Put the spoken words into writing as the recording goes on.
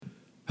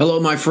Hello,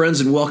 my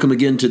friends, and welcome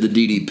again to the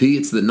DDP.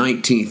 It's the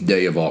 19th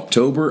day of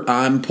October.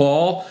 I'm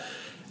Paul,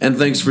 and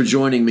thanks for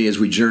joining me as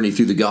we journey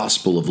through the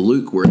Gospel of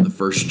Luke. We're in the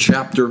first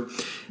chapter,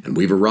 and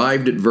we've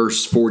arrived at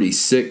verse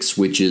 46,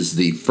 which is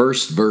the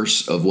first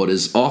verse of what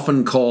is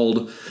often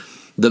called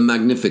the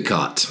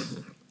Magnificat.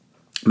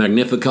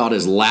 Magnificat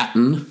is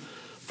Latin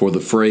for the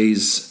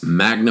phrase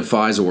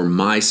magnifies, or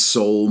my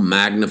soul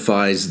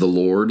magnifies the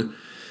Lord.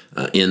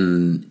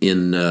 In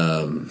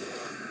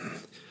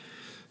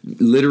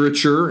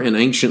literature and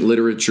ancient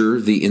literature,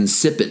 the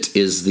incipit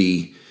is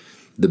the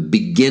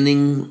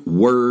beginning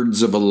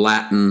words of a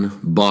Latin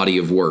body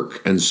of work.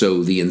 And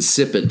so the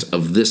incipit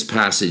of this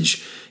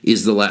passage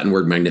is the Latin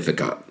word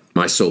magnificat.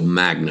 My soul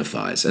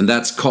magnifies. And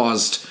that's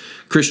caused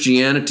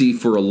Christianity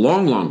for a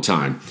long, long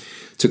time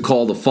to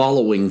call the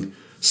following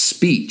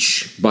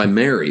speech by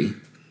Mary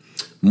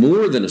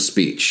more than a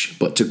speech,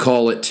 but to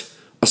call it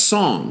a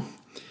song.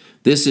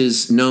 This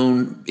is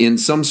known in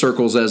some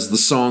circles as the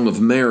Song of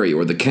Mary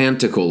or the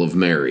Canticle of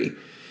Mary.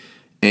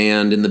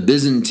 And in the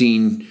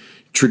Byzantine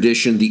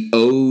tradition, the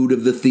Ode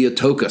of the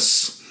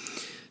Theotokos.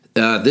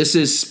 This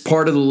is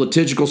part of the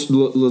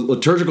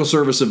liturgical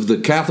service of the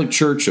Catholic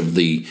Church, of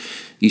the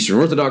Eastern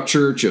Orthodox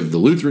Church, of the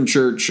Lutheran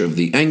Church, of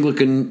the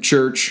Anglican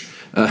Church.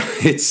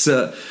 It's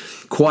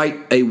quite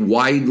a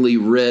widely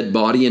read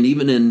body, and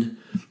even in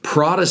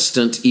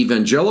Protestant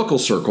evangelical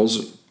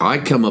circles, I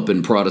come up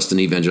in Protestant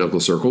evangelical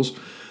circles,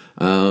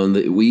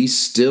 we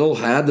still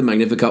had the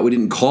Magnificat. We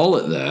didn't call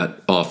it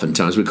that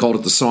oftentimes. We called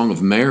it the Song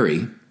of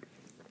Mary,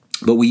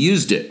 but we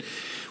used it.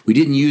 We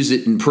didn't use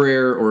it in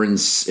prayer or in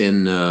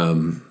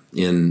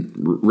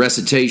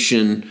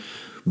recitation,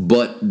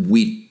 but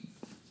we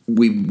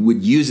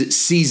would use it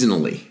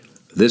seasonally.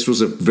 This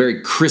was a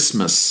very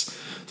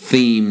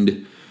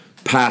Christmas-themed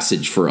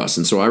passage for us,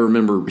 and so I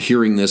remember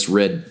hearing this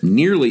read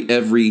nearly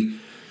every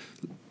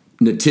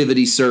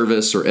nativity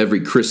service or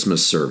every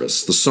Christmas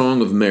service, the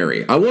Song of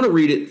Mary. I want to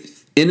read it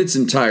in its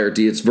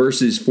entirety. It's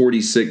verses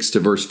 46 to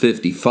verse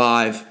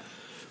 55.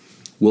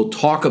 We'll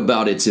talk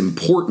about its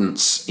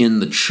importance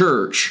in the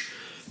church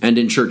and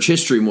in church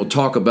history, and we'll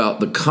talk about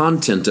the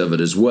content of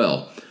it as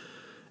well.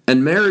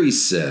 And Mary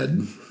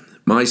said,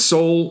 "My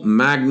soul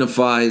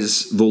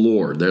magnifies the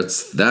Lord."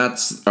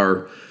 That's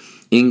our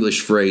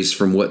English phrase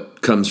from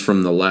what comes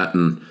from the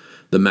Latin,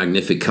 the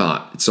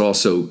Magnificat. It's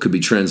also could be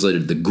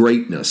translated the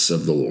greatness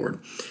of the Lord.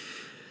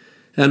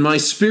 "And my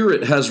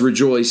spirit has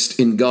rejoiced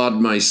in God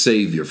my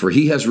Savior, for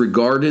he has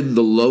regarded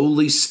the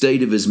lowly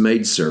state of his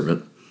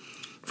maidservant.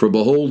 For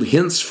behold,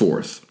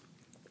 henceforth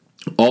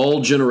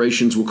all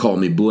generations will call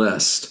me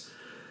blessed.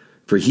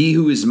 For he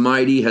who is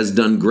mighty has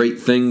done great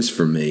things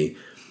for me,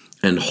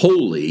 and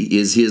holy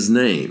is his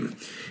name.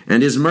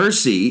 And his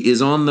mercy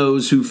is on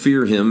those who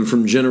fear him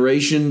from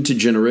generation to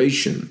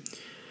generation.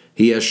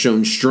 He has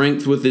shown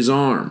strength with his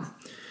arm.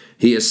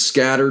 He has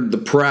scattered the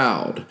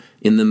proud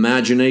in the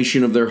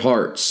imagination of their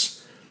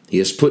hearts. He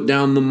has put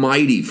down the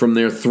mighty from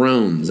their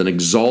thrones and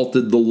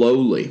exalted the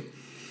lowly.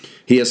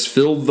 He has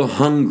filled the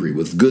hungry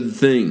with good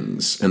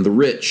things, and the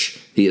rich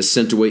he has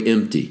sent away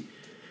empty.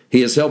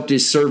 He has helped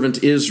his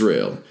servant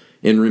Israel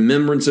in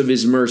remembrance of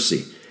his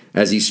mercy,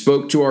 as he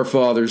spoke to our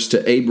fathers,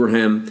 to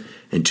Abraham,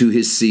 and to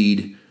his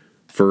seed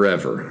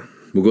forever."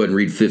 We'll go ahead and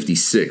read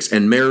 56.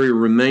 "And Mary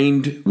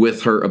remained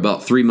with her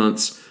about 3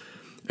 months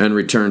and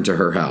returned to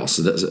her house."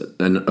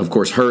 And of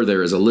course, her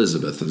there is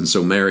Elizabeth. And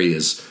so Mary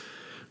is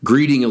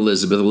greeting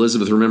Elizabeth.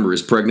 Elizabeth, remember,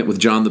 is pregnant with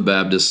John the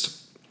Baptist.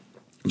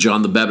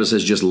 John the Baptist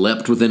has just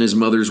leapt within his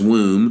mother's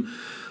womb.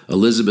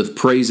 Elizabeth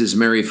praises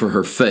Mary for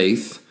her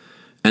faith.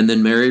 And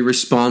then Mary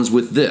responds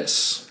with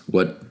this,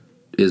 what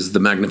is the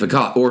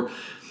Magnificat? Or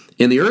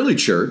in the early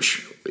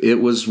church,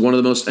 it was one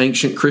of the most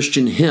ancient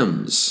Christian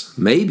hymns,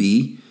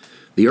 maybe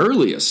the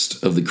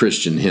earliest of the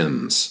Christian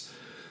hymns.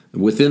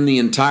 Within the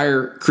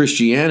entire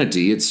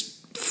Christianity, it's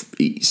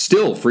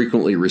still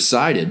frequently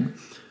recited,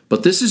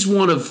 but this is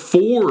one of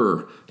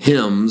 4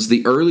 hymns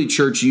the early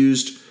church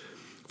used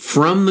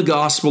from the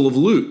Gospel of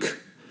Luke.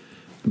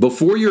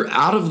 Before you're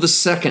out of the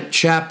second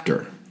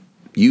chapter,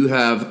 you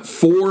have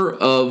 4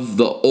 of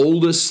the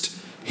oldest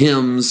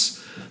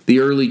hymns the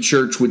early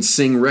church would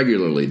sing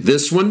regularly.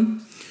 This one,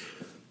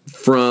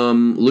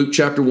 from Luke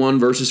chapter 1,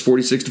 verses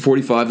 46 to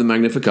 45, the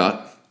Magnificat.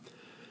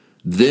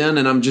 Then,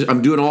 and I'm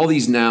doing all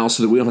these now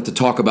so that we don't have to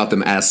talk about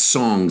them as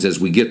songs as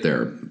we get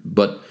there.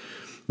 But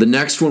the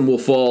next one will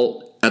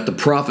fall at the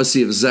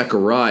prophecy of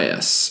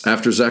Zacharias.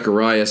 After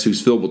Zacharias, who's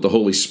filled with the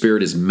Holy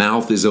Spirit, his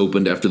mouth is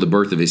opened after the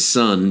birth of his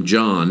son,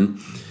 John,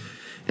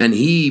 and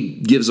he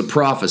gives a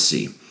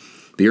prophecy.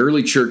 The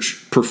early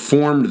church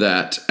performed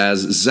that as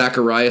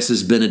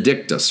Zacharias'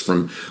 Benedictus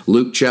from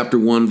Luke chapter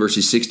 1,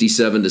 verses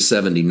 67 to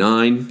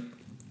 79.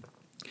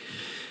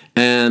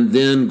 And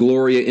then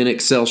Gloria in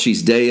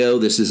excelsis Deo.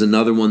 This is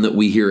another one that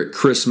we hear at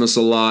Christmas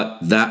a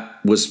lot. That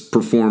was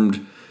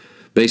performed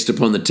based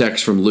upon the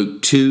text from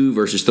Luke 2,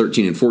 verses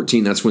 13 and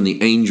 14. That's when the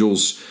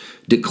angels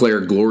declare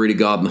glory to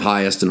God in the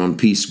highest and on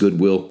peace,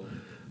 goodwill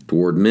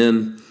toward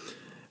men.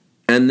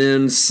 And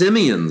then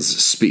Simeon's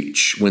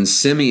speech, when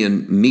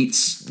Simeon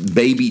meets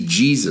baby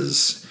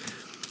Jesus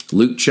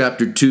Luke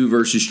chapter 2,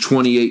 verses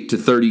 28 to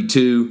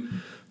 32,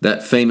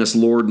 that famous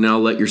 "Lord, now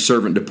let your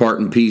servant depart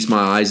in peace, my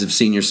eyes have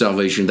seen your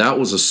salvation." That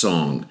was a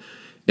song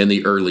in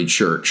the early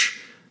church,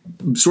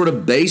 sort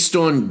of based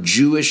on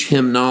Jewish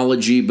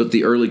hymnology, but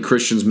the early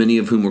Christians, many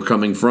of whom were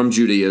coming from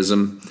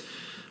Judaism,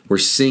 were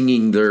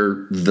singing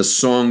the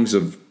songs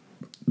of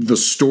the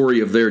story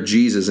of their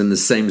Jesus in the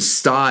same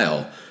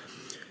style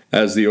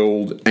as the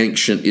old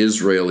ancient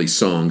Israeli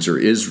songs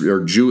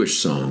or Jewish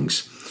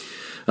songs.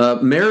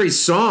 Mary's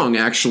song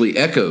actually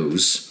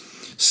echoes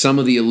some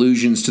of the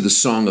allusions to the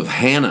Song of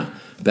Hannah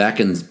back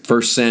in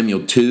 1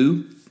 Samuel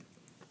 2.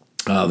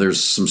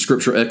 There's some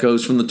scripture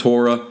echoes from the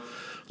Torah, a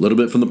little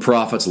bit from the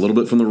prophets, a little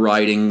bit from the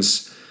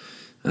writings.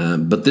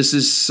 But this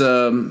is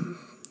a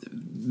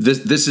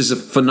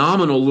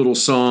phenomenal little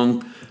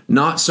song,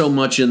 not so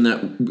much in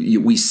that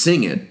we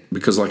sing it,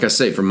 because like I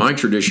say, from my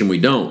tradition, we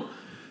don't.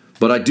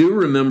 But I do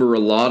remember a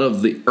lot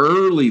of the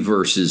early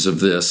verses of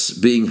this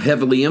being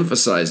heavily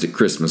emphasized at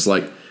Christmas,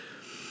 like,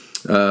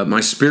 my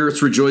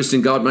spirits rejoiced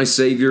in God my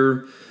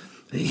Savior.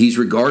 He's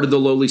regarded the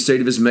lowly state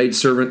of his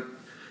maidservant.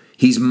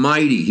 He's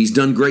mighty. He's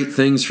done great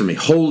things for me.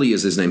 Holy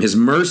is his name. His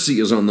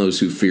mercy is on those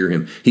who fear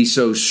him. He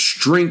sows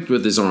strength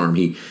with his arm.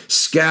 He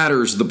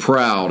scatters the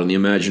proud in the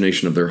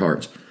imagination of their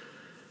hearts.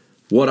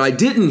 What I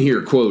didn't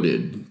hear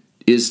quoted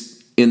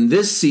is, in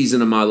this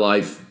season of my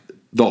life,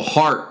 the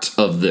heart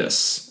of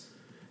this.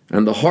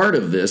 And the heart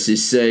of this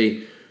is,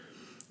 say,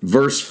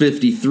 verse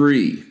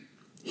 53.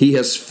 He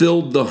has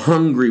filled the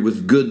hungry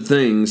with good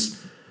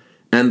things,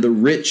 and the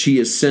rich he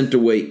has sent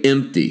away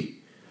empty.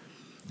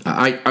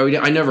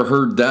 I never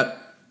heard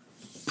that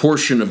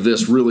portion of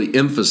this really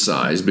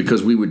emphasized,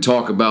 because we would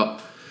talk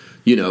about,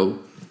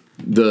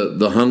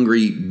 the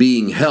hungry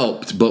being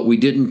helped, but we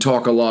didn't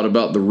talk a lot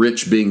about the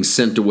rich being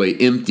sent away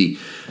empty.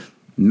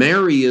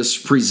 Mary is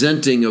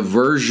presenting a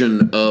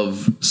version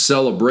of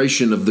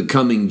celebration of the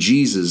coming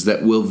Jesus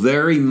that will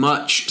very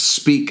much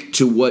speak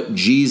to what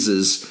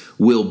Jesus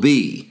will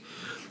be.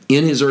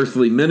 In his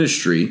earthly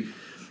ministry,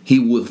 he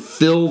will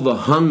fill the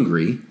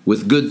hungry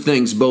with good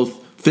things,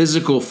 both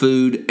physical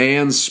food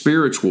and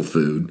spiritual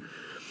food.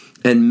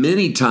 And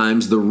many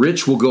times the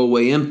rich will go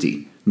away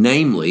empty,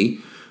 namely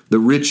the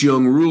rich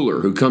young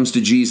ruler who comes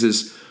to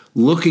Jesus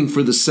looking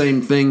for the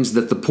same things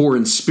that the poor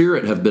in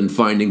spirit have been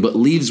finding, but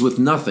leaves with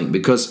nothing,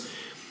 because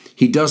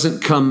he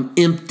doesn't come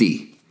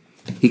empty.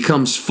 He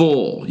comes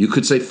full. You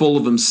could say full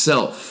of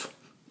himself.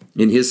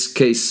 In his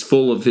case,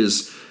 full of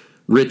his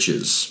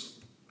riches.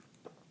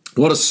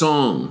 What a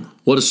song.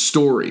 What a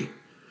story.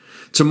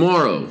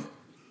 Tomorrow,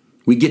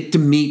 we get to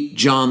meet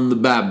John the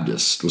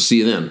Baptist. We'll see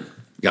you then.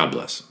 God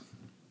bless.